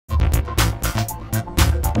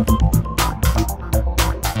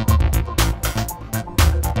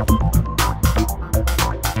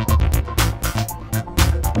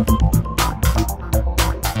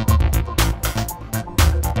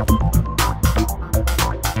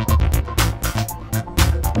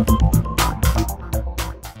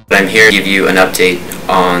here to give you an update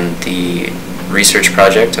on the research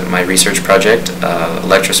project, my research project,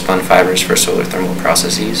 Electro-spun fibers for solar thermal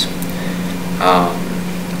processes.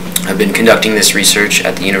 I've been conducting this research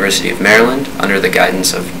at the University of Maryland under the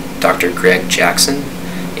guidance of Dr. Greg Jackson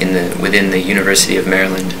within the University of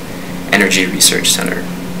Maryland Energy Research Center.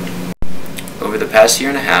 Over the past year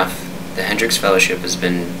and a half, the Hendricks Fellowship has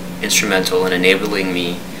been instrumental in enabling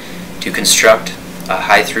me to construct a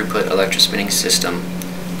high-throughput electrospinning system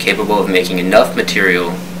capable of making enough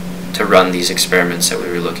material to run these experiments that we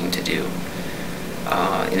were looking to do.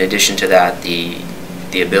 In addition to that,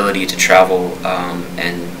 the ability to travel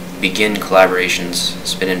and begin collaborations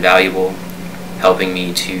has been invaluable, helping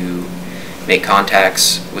me to make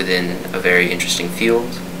contacts within a very interesting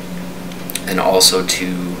field and also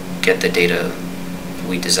to get the data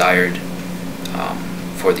we desired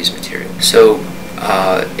for these materials. So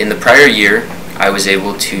in the prior year, I was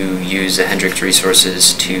able to use the Hendricks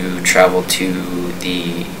resources to travel to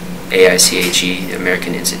the AICHE, the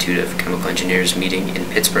American Institute of Chemical Engineers meeting in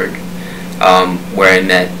Pittsburgh, where I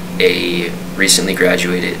met a recently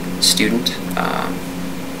graduated student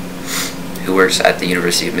who works at the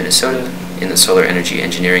University of Minnesota in the Solar Energy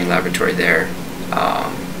Engineering Laboratory there.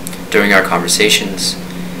 During our conversations,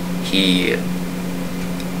 he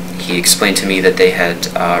explained to me that they had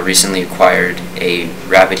recently acquired a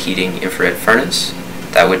rapid heating infrared furnace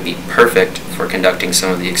that would be perfect for conducting some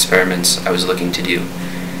of the experiments I was looking to do.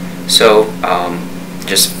 So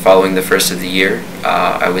just following the first of the year,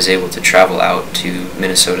 I was able to travel out to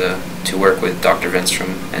Minnesota to work with Dr.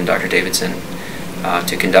 Venstrom and Dr. Davidson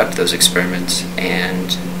to conduct those experiments,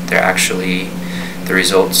 and the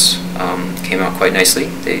results came out quite nicely.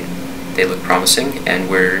 They look promising, and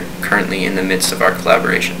we're currently in the midst of our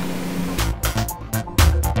collaboration.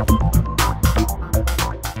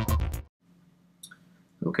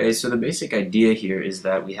 Okay, so the basic idea here is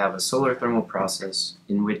that we have a solar thermal process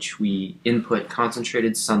in which we input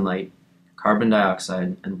concentrated sunlight, carbon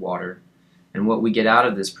dioxide, and water. And what we get out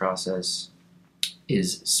of this process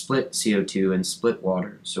is split CO2 and split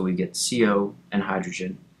water. So we get CO and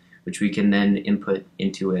hydrogen, which we can then input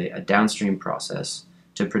into a downstream process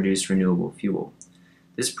to produce renewable fuel.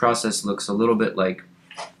 This process looks a little bit like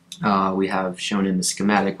we have shown in the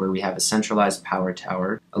schematic, where we have a centralized power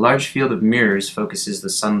tower. A large field of mirrors focuses the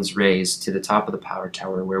sun's rays to the top of the power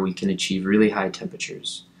tower, where we can achieve really high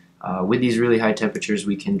temperatures. With these really high temperatures,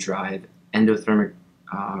 we can drive endothermic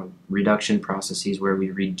reduction processes where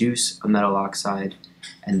we reduce a metal oxide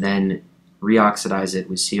and then reoxidize it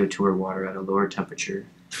with CO2 or water at a lower temperature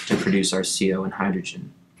to produce our CO and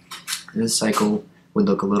hydrogen. This cycle would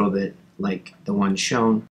look a little bit like the one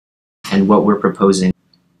shown, and what we're proposing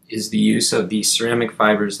is the use of the ceramic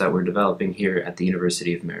fibers that we're developing here at the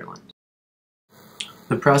University of Maryland.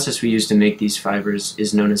 The process we use to make these fibers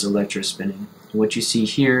is known as electrospinning. What you see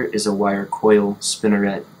here is a wire coil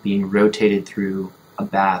spinneret being rotated through a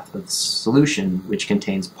bath of solution which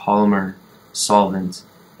contains polymer, solvent,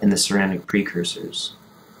 and the ceramic precursors.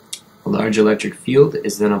 A large electric field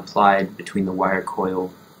is then applied between the wire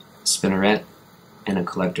coil spinneret and a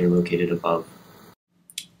collector located above.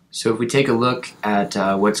 So if we take a look at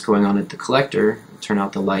what's going on at the collector, turn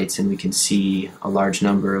out the lights, and we can see a large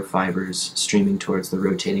number of fibers streaming towards the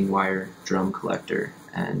rotating wire drum collector.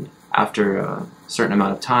 And after a certain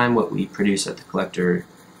amount of time, what we produce at the collector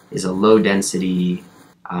is a low density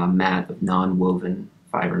mat of non-woven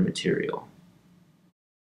fiber material.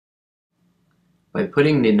 By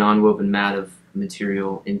putting the non-woven mat of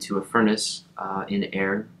material into a furnace in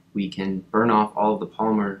air, we can burn off all of the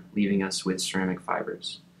polymer, leaving us with ceramic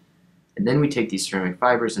fibers. And then we take these ceramic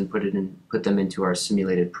fibers and put them into our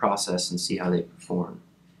simulated process and see how they perform.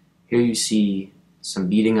 Here you see some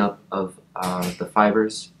beating up of the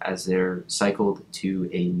fibers as they're cycled to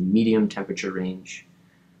a medium temperature range.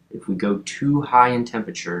 If we go too high in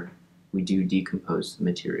temperature, we do decompose the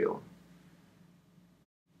material.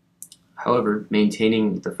 However,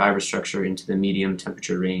 maintaining the fiber structure into the medium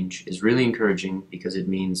temperature range is really encouraging, because it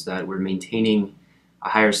means that we're maintaining a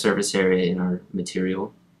higher surface area in our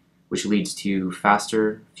material, which leads to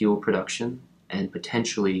faster fuel production and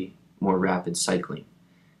potentially more rapid cycling.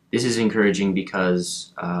 This is encouraging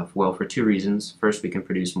because, well, for two reasons. First, we can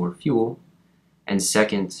produce more fuel, and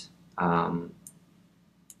second,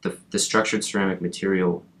 the structured ceramic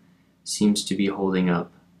material seems to be holding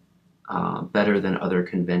up better than other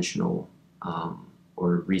conventional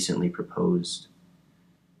or recently proposed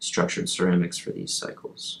structured ceramics for these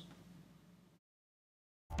cycles.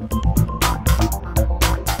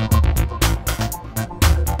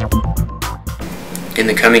 In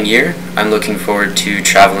the coming year, I'm looking forward to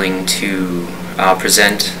traveling to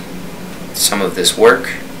present some of this work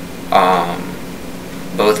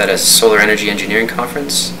both at a solar energy engineering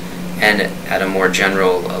conference and at a more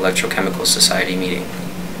general electrochemical society meeting,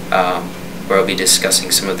 where I'll be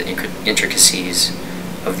discussing some of the intricacies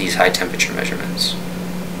of these high temperature measurements.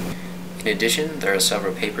 In addition, there are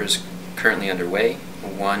several papers currently underway,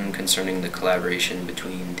 one concerning the collaboration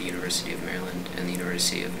between the University of Maryland and the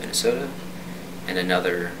University of Minnesota, and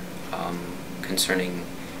another concerning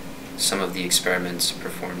some of the experiments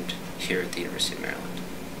performed here at the University of Maryland.